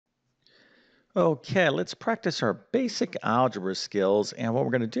Okay, let's practice our basic algebra skills. And what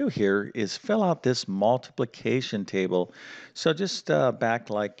we're going to do here is fill out this multiplication table. So just back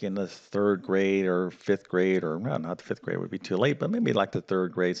like in the third grade or fifth grade, or well, not the fifth grade would be too late, but maybe like the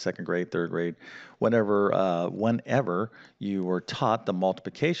third grade, second grade, third grade, whenever you were taught the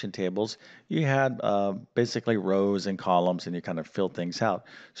multiplication tables, you had basically rows and columns and you kind of fill things out.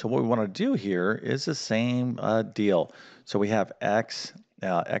 So what we want to do here is the same deal. So we have x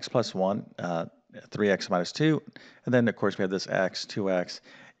plus 1, 3x minus 2, and then of course we have this x, 2x,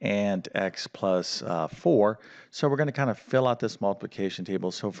 and x plus 4. So we're going to kind of fill out this multiplication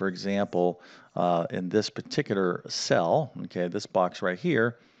table. So for example, in this particular cell, okay, this box right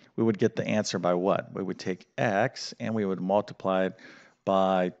here, we would get the answer by what? We would take x and we would multiply it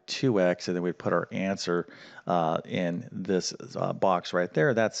by 2x, and then we put our answer in this box right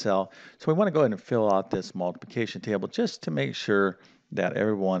there, that cell. So we want to go ahead and fill out this multiplication table just to make sure that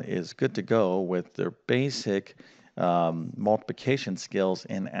everyone is good to go with their basic multiplication skills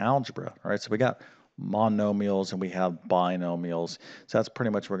in algebra. All right, so we got monomials and we have binomials. So that's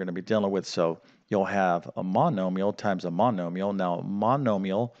pretty much what we're going to be dealing with. So you'll have a monomial times a monomial. Now,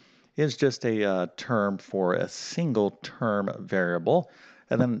 monomial is just a term for a single term variable.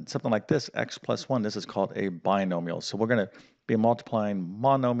 And then something like this, x plus 1, this is called a binomial. So we're going to be multiplying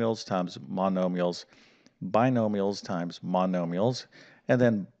monomials times monomials, binomials times monomials, and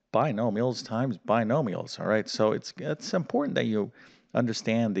then binomials times binomials. All right, so it's important that you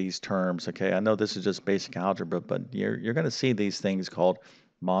understand these terms. Okay, I know this is just basic algebra, but you're going to see these things called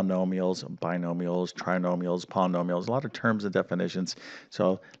monomials, binomials, trinomials, polynomials, a lot of terms and definitions.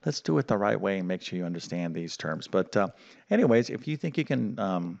 So let's do it the right way and make sure you understand these terms. But anyways, if you think you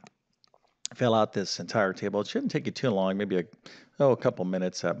can fill out this entire table. It shouldn't take you too long, maybe a couple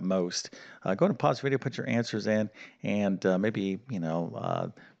minutes at most. Go ahead and pause the video, put your answers in, and maybe,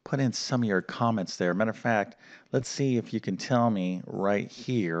 put in some of your comments there. Matter of fact, let's see if you can tell me right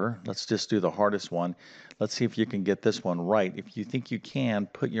here. Let's just do the hardest one. Let's see if you can get this one right. If you think you can,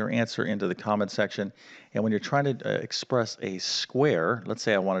 put your answer into the comment section. And when you're trying to express a square, let's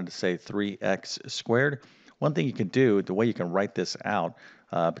say I wanted to say 3x squared, one thing you can do, the way you can write this out,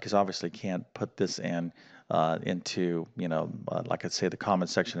 because obviously can't put this in into, like I say, the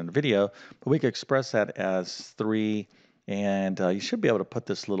comment section in the video, but we could express that as 3, and you should be able to put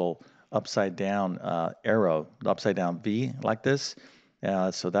this little upside down arrow, the upside down V like this.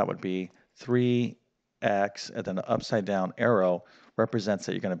 So that would be 3x, and then the upside down arrow represents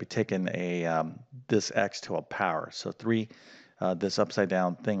that you're going to be taking this x to a power. So 3, this upside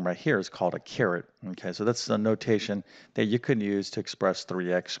down thing right here is called a caret. Okay, so that's a notation that you could use to express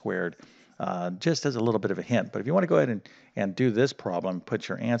 3x squared, just as a little bit of a hint. But if you want to go ahead and do this problem, put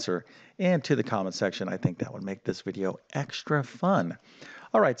your answer into the comment section, I think that would make this video extra fun.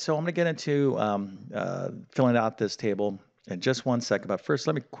 All right, so I'm going to get into filling out this table in just one second. But first,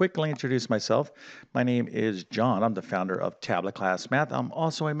 let me quickly introduce myself. My name is John. I'm the founder of TabletClass Math. I'm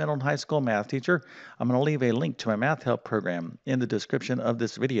also a middle and high school math teacher. I'm going to leave a link to my math help program in the description of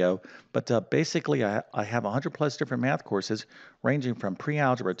this video. But basically, I have 100 plus different math courses ranging from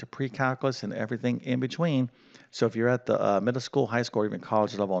pre-algebra to pre-calculus and everything in between. So if you're at the middle school, high school, or even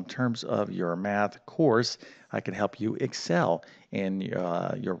college level in terms of your math course, I can help you excel in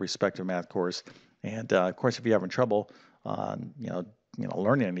your respective math course. And of course, if you're having trouble,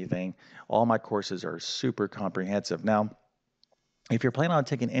 learning anything, all my courses are super comprehensive. Now, if you're planning on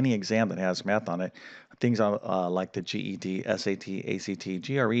taking any exam that has math on it, things like the GED, SAT, ACT,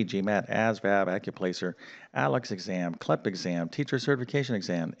 GRE, GMAT, ASVAB, Accuplacer, ALEX exam, CLEP exam, teacher certification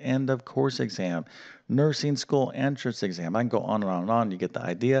exam, end of course exam, nursing school entrance exam, I can go on and on and on. You get the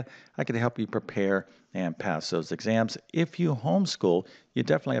idea. I can help you prepare and pass those exams. If you homeschool, you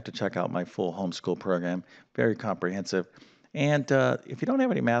definitely have to check out my full homeschool program. Very comprehensive. And if you don't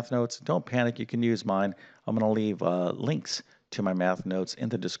have any math notes, don't panic. You can use mine. I'm going to leave links to my math notes in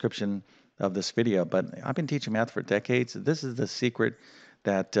the description of this video. But I've been teaching math for decades. This is the secret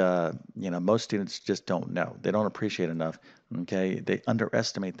that most students just don't know. They don't appreciate enough. Okay, they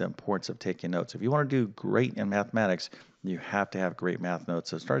underestimate the importance of taking notes. If you want to do great in mathematics, you have to have great math notes.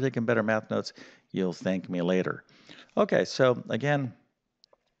 So start taking better math notes. You'll thank me later. Okay, so again,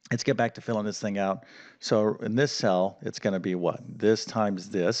 let's get back to filling this thing out. So in this cell, it's going to be what? This times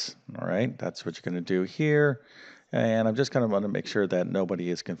this. All right, that's what you're going to do here. And I'm just kind of want to make sure that nobody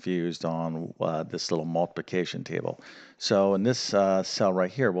is confused on this little multiplication table. So in this cell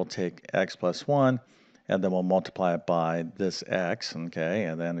right here, we'll take x plus 1, and then we'll multiply it by this x, okay?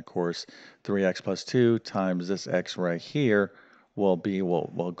 And then, of course, 3x plus 2 times this x right here will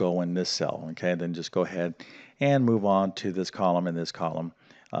go in this cell, okay? Then just go ahead and move on to this column and this column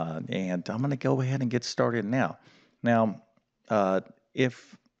And I'm going to go ahead and get started now. Now, uh,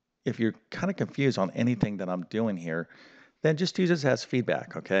 if if you're kind of confused on anything that I'm doing here, then just use this as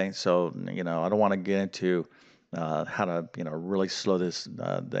feedback, okay? So, I don't want to get into how to, really slow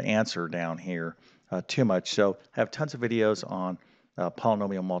the answer down here too much. So, I have tons of videos on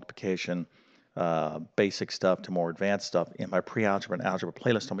polynomial multiplication, basic stuff to more advanced stuff in my pre-algebra and algebra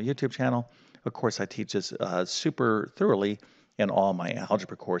playlist on my YouTube channel. Of course, I teach this super thoroughly in all my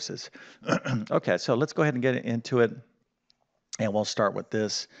algebra courses. Okay, so let's go ahead and get into it. And we'll start with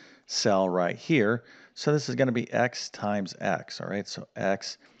this cell right here. So this is going to be x times x, all right? So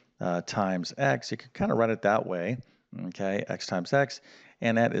x times x, you can kind of write it that way, okay? X times x,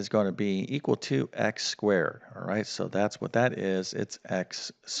 and that is going to be equal to x squared, all right? So that's what that is, it's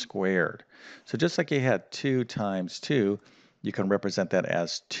x squared. So just like you had 2 times 2, you can represent that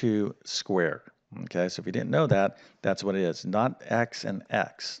as 2 squared, okay? So if you didn't know that, that's what it is, not x and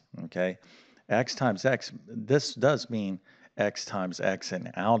x, okay? X times x, this does mean x times x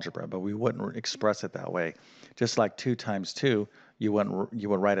in algebra, but we wouldn't express it that way. Just like 2 times 2, you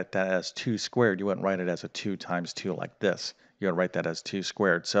would write it that as 2 squared. You wouldn't write it as a 2 times 2 like this. You would write that as 2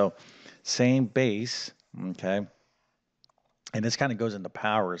 squared. So same base, okay? And this kind of goes into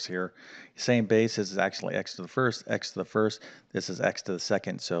powers here. Same base is actually x to the first, x to the first. This is x to the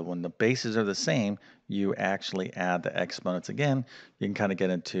second. So when the bases are the same, you actually add the exponents again. You can kind of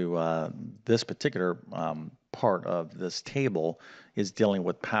get into this particular part of this table is dealing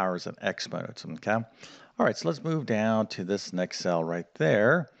with powers and exponents, okay? All right, so let's move down to this next cell right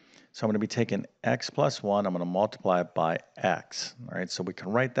there. So I'm going to be taking x plus 1. I'm going to multiply it by x. All right, so we can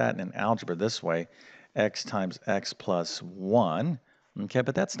write that in algebra this way. X times x plus 1. Okay,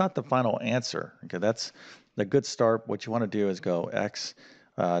 but that's not the final answer. Okay, that's the good start. What you want to do is go x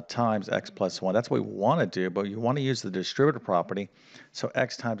times x plus 1. That's what we want to do, but you want to use the distributive property. So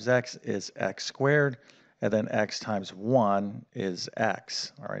x times x is x squared, and then x times 1 is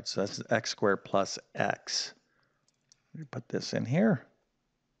x. All right, so that's x squared plus x. Let me put this in here.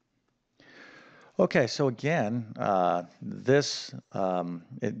 Okay, so again, this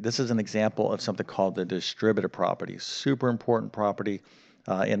is an example of something called the distributive property. Super important property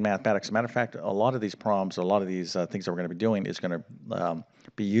in mathematics. As a matter of fact, a lot of these problems, a lot of these things that we're going to be doing is going to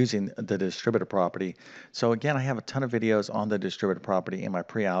be using the distributive property. So again, I have a ton of videos on the distributive property in my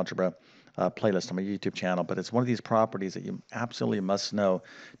pre-algebra playlist on my YouTube channel, but it's one of these properties that you absolutely must know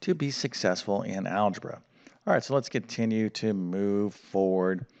to be successful in algebra. All right, so let's continue to move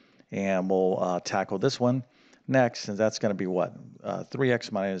forward. And we'll tackle this one next, and that's going to be what?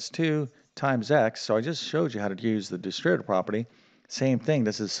 3x minus 2 times x. So I just showed you how to use the distributive property. Same thing.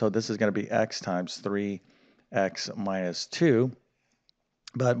 This is going to be x times 3x minus 2.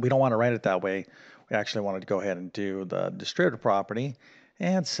 But we don't want to write it that way. We actually wanted to go ahead and do the distributive property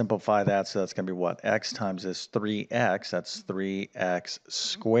and simplify that. So that's going to be what? X times this 3x. That's 3x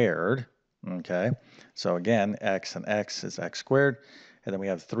squared. Okay. So again, x and x is x squared. And then we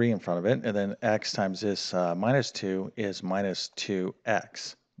have 3 in front of it, and then x times this minus 2 is minus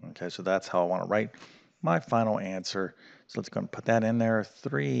 2x. Okay, so that's how I want to write my final answer. So let's go and put that in there,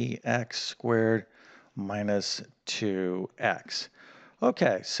 3x squared minus 2x.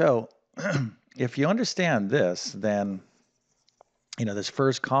 Okay, so if you understand this, then this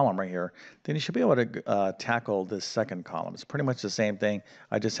first column right here, then you should be able to tackle this second column. It's pretty much the same thing.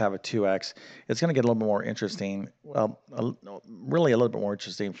 I just have a 2x. It's going to get a little bit more interesting. Well, really a little bit more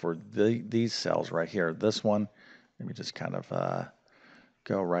interesting for these cells right here. This one, let me just kind of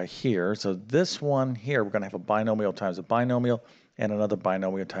go right here. So this one here, we're going to have a binomial times a binomial and another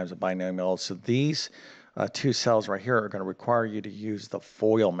binomial times a binomial. So these two cells right here are going to require you to use the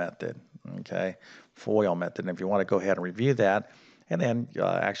FOIL method. Okay, FOIL method. And if you want to go ahead and review that, and then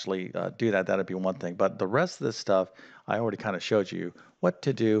actually do that, that'd be one thing. But the rest of this stuff, I already kind of showed you what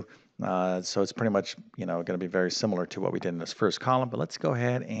to do. So it's pretty much, going to be very similar to what we did in this first column. But let's go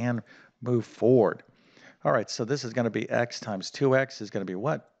ahead and move forward. All right, so this is going to be x times 2x is going to be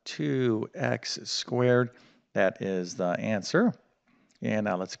what? 2x squared. That is the answer. And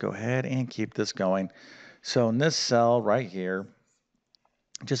now let's go ahead and keep this going. So in this cell right here,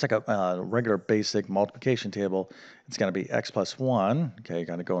 just like a regular basic multiplication table, it's going to be x plus 1, okay,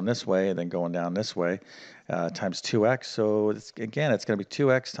 going to go in this way and then going down this way, times 2x. So again, it's going to be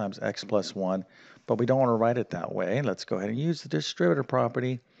 2x times x plus 1, but we don't want to write it that way. Let's go ahead and use the distributive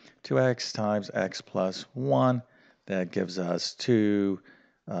property, 2x times x plus 1. That gives us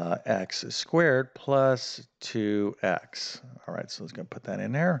 2x squared plus 2x. All right, so let's go put that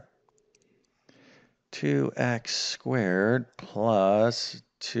in there. 2x squared plus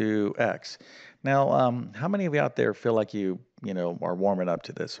 2x. Now, how many of you out there feel like you are warming up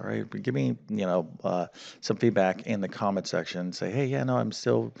to this. All right, but give me, some feedback in the comment section. Say, hey, yeah, no, I'm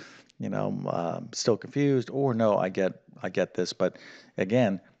still, still confused, or no, I get this. But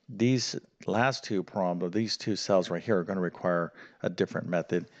again, these last two problems, or these two cells right here, are going to require a different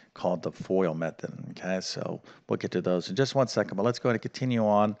method called the FOIL method. Okay, so we'll get to those in just 1 second. But let's go ahead and continue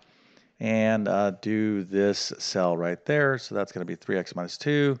on and do this cell right there. So that's going to be 3x minus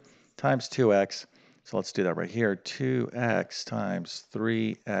 2 times 2x. So let's do that right here. 2x times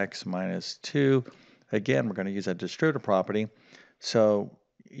 3x minus 2. Again, we're going to use a distributive property. So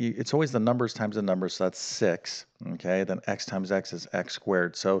it's always the numbers times the numbers, so that's 6. Okay, then x times x is x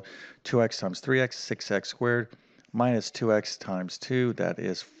squared. So 2x times 3x, 6x squared, minus 2x times 2, that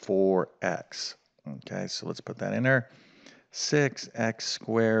is 4x. Okay, so let's put that in there. 6x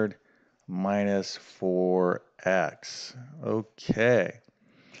squared minus 4x. Okay.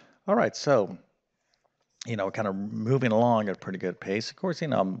 All right, so, kind of moving along at a pretty good pace. Of course,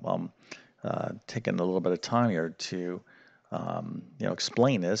 I'm taking a little bit of time here to,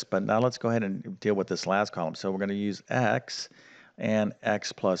 explain this, but now let's go ahead and deal with this last column. So we're going to use x and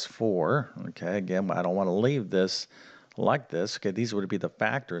x plus 4. Okay, again, I don't want to leave this like this. Okay, these would be the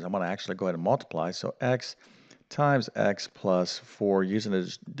factors. I'm going to actually go ahead and multiply. So x times x plus 4, using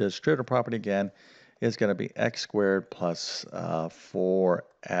the distributive property again, is going to be x squared plus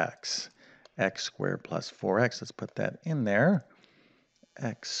 4x. X squared plus 4x. Let's put that in there.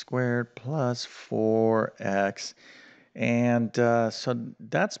 X squared plus 4x. And so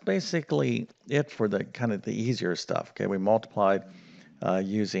that's basically it for the kind of the easier stuff. Okay, we multiplied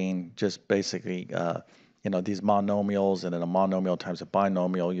using just basically these monomials, and then a monomial times a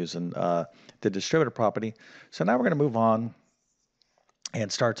binomial using the distributive property. So now we're going to move on and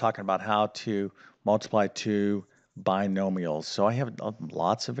start talking about how to multiply two binomials. So I have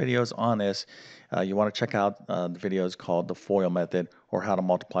lots of videos on this. You want to check out the videos called the FOIL method, or how to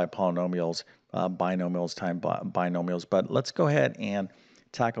multiply polynomials, binomials times binomials. But let's go ahead and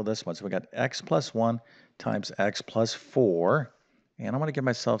tackle this one. So we got x plus 1 times x plus 4. And I'm going to give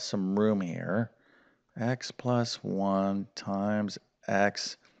myself some room here. X plus 1 times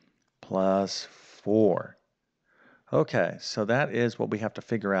x plus 4. Okay, so that is what we have to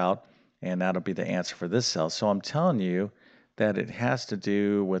figure out, and that'll be the answer for this cell. So I'm telling you that it has to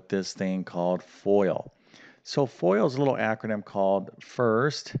do with this thing called FOIL. So FOIL is a little acronym called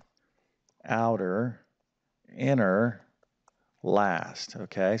first, outer, inner, last.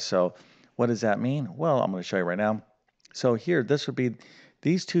 Okay, so what does that mean? Well, I'm going to show you right now. So here, this would be,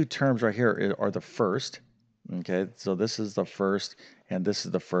 these two terms right here are the first. Okay, so this is the first, and this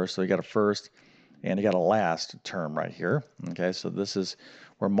is the first. So you got a first, and you got a last term right here. Okay, so this is,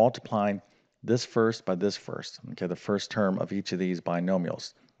 we're multiplying this first by this first. Okay, the first term of each of these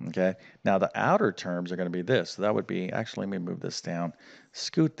binomials. Okay, now the outer terms are going to be this. So that would be, actually, let me move this down,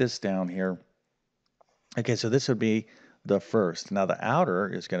 scoot this down here. Okay, so this would be the first. Now the outer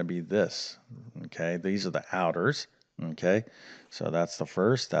is going to be this. Okay, these are the outers. Okay, so that's the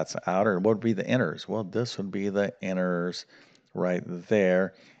first, that's the outer. What would be the inners? Well, this would be the inners right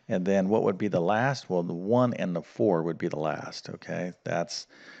there. And then what would be the last? Well, the 1 and the 4 would be the last. Okay, that's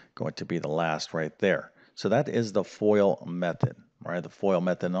going to be the last right there. So that is the FOIL method. All right, the FOIL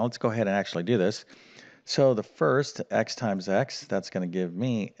method. Now let's go ahead and actually do this. So the first, x times x, that's going to give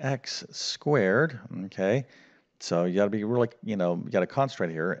me x squared. Okay, so you got to be really, you got to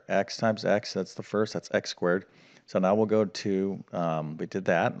concentrate here. X times x, that's the first, that's x squared. So now we'll go to, we did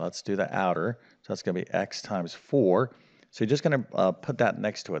that. Let's do the outer. So that's going to be x times 4. So you're just going to put that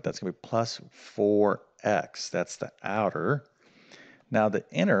next to it. That's going to be plus 4x. That's the outer. Now the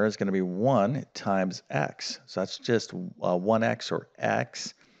inner is going to be 1 times x. So that's just 1x, or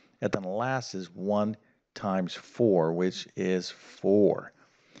x. And then the last is 1 times 4, which is 4.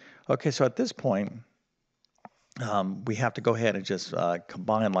 Okay, so at this point, we have to go ahead and just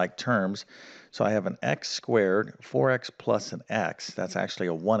combine like terms. So I have an x squared, 4x plus an x. That's actually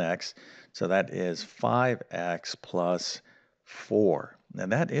a 1x. So that is 5x plus 4.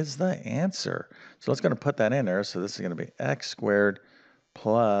 And that is the answer. So let's going to put that in there. So this is going to be x squared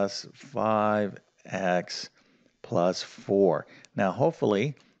plus 5x plus 4. Now,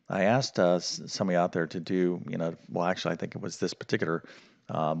 hopefully, I asked some of you out there to do, well, actually, I think it was this particular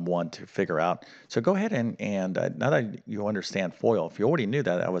one to figure out. So go ahead and now that you understand FOIL, if you already knew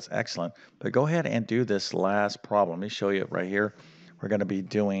that, that was excellent. But go ahead and do this last problem. Let me show you it right here. We're going to be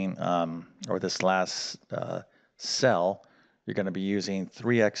doing, or this last cell, you're going to be using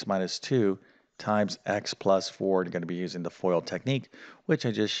 3x minus 2 times x plus 4. You're going to be using the FOIL technique, which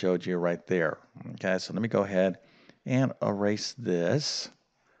I just showed you right there. Okay, so let me go ahead and erase this.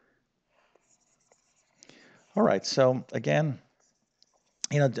 All right, so again,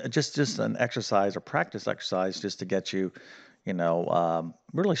 just an exercise or practice exercise just to get you,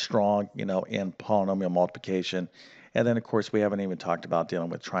 really strong, in polynomial multiplication. And then, of course, we haven't even talked about dealing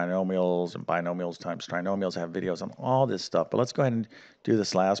with trinomials and binomials times trinomials. I have videos on all this stuff. But let's go ahead and do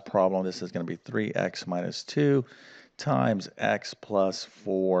this last problem. This is going to be 3x minus 2 times x plus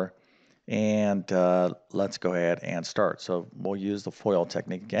 4. And let's go ahead and start. So we'll use the FOIL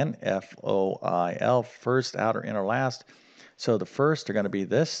technique again, FOIL, first, outer, inner, last. So the first are going to be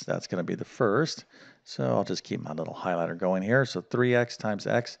this. That's going to be the first. So I'll just keep my little highlighter going here. So 3x times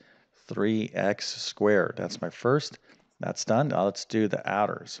x, 3x squared. That's my first. That's done. Now let's do the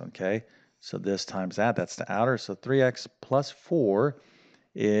outers, okay? So this times that, that's the outer. So 3x plus 4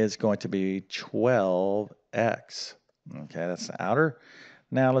 is going to be 12x. Okay, that's the outer.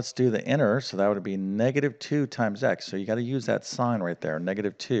 Now let's do the inner. So that would be negative 2 times x. So you got to use that sign right there,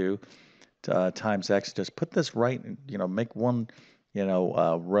 negative 2 times x. Just put this right, make one,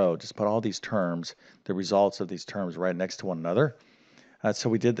 row. Just put all these terms, the results of these terms right next to one another. So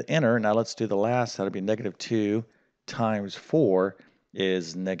we did the inner. Now let's do the last. That'll be negative 2 times 4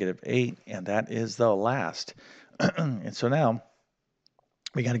 is negative 8, and that is the last. And so now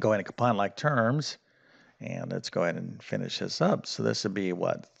we got to go ahead and combine like terms. And let's go ahead and finish this up. So this would be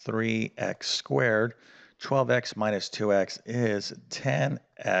what? 3x squared. 12x minus 2x is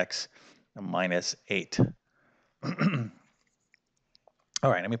 10x minus 8.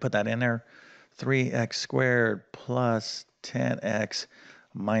 All right, let me put that in there. 3x squared plus 10x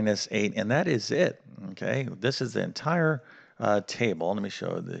minus 8, and that is it. Okay, this is the entire table. Let me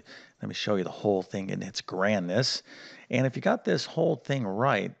show you the whole thing in its grandness. And if you got this whole thing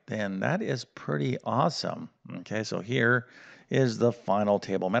right, then that is pretty awesome. Okay, so here is the final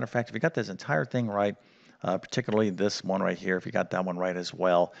table. Matter of fact, if you got this entire thing right, particularly this one right here, if you got that one right as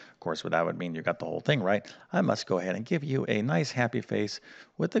well, of course, what that would mean you got the whole thing right, I must go ahead and give you a nice happy face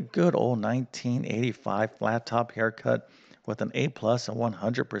with a good old 1985 flat top haircut with an A plus and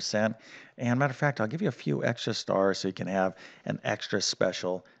 100%. And matter of fact, I'll give you a few extra stars so you can have an extra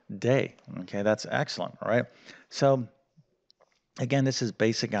special day. Okay, that's excellent. All right. So again, this is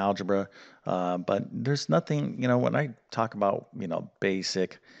basic algebra, but there's nothing, when I talk about,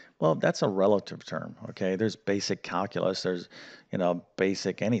 basic, well, that's a relative term, okay? There's basic calculus, there's,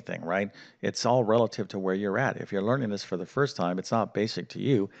 basic anything, right? It's all relative to where you're at. If you're learning this for the first time, it's not basic to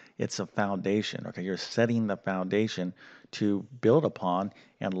you, it's a foundation, okay? You're setting the foundation to build upon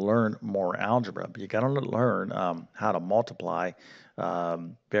and learn more algebra. But you got to learn how to multiply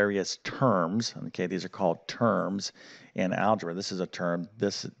various terms, okay? These are called terms in algebra. This is a term.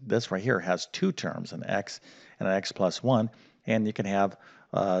 This right here has two terms, an x and an x plus 1. And you can have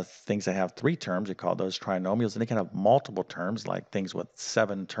things that have three terms. You call those trinomials. And they can have multiple terms, like things with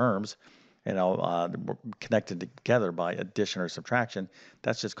 7 terms, connected together by addition or subtraction.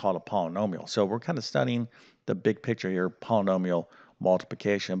 That's just called a polynomial. So we're kind of studying the big picture here, polynomial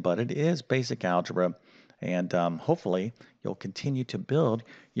multiplication, but it is basic algebra. And hopefully you'll continue to build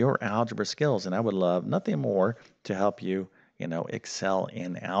your algebra skills. And I would love nothing more to help you, excel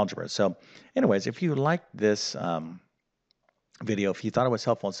in algebra. So anyways, if you liked this video, if you thought it was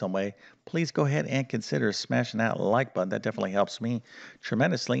helpful in some way, please go ahead and consider smashing that like button. That definitely helps me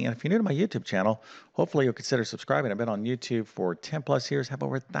tremendously. And if you're new to my YouTube channel, hopefully you'll consider subscribing. I've been on YouTube for 10 plus years, have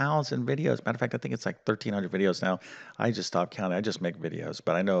over 1,000 videos. Matter of fact, I think it's like 1,300 videos now. I just stopped counting. I just make videos,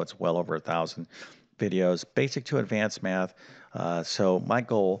 but I know it's well over 1,000 videos, basic to advanced math. So my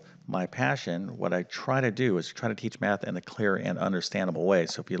goal, my passion, what I try to do is try to teach math in a clear and understandable way.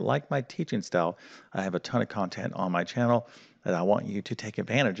 So if you like my teaching style, I have a ton of content on my channel that I want you to take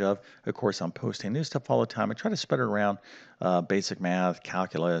advantage of. Of course, I'm posting new stuff all the time. I try to spread it around basic math,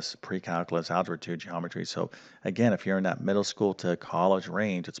 calculus, pre-calculus, algebra 2, geometry. So again, if you're in that middle school to college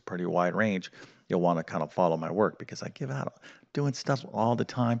range, it's a pretty wide range. You'll want to kind of follow my work because I give out doing stuff all the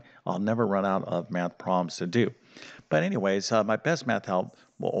time. I'll never run out of math problems to do. But anyways, my best math help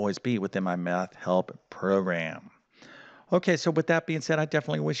will always be within my math help program. Okay, so with that being said, I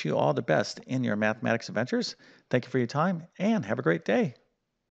definitely wish you all the best in your mathematics adventures. Thank you for your time and have a great day.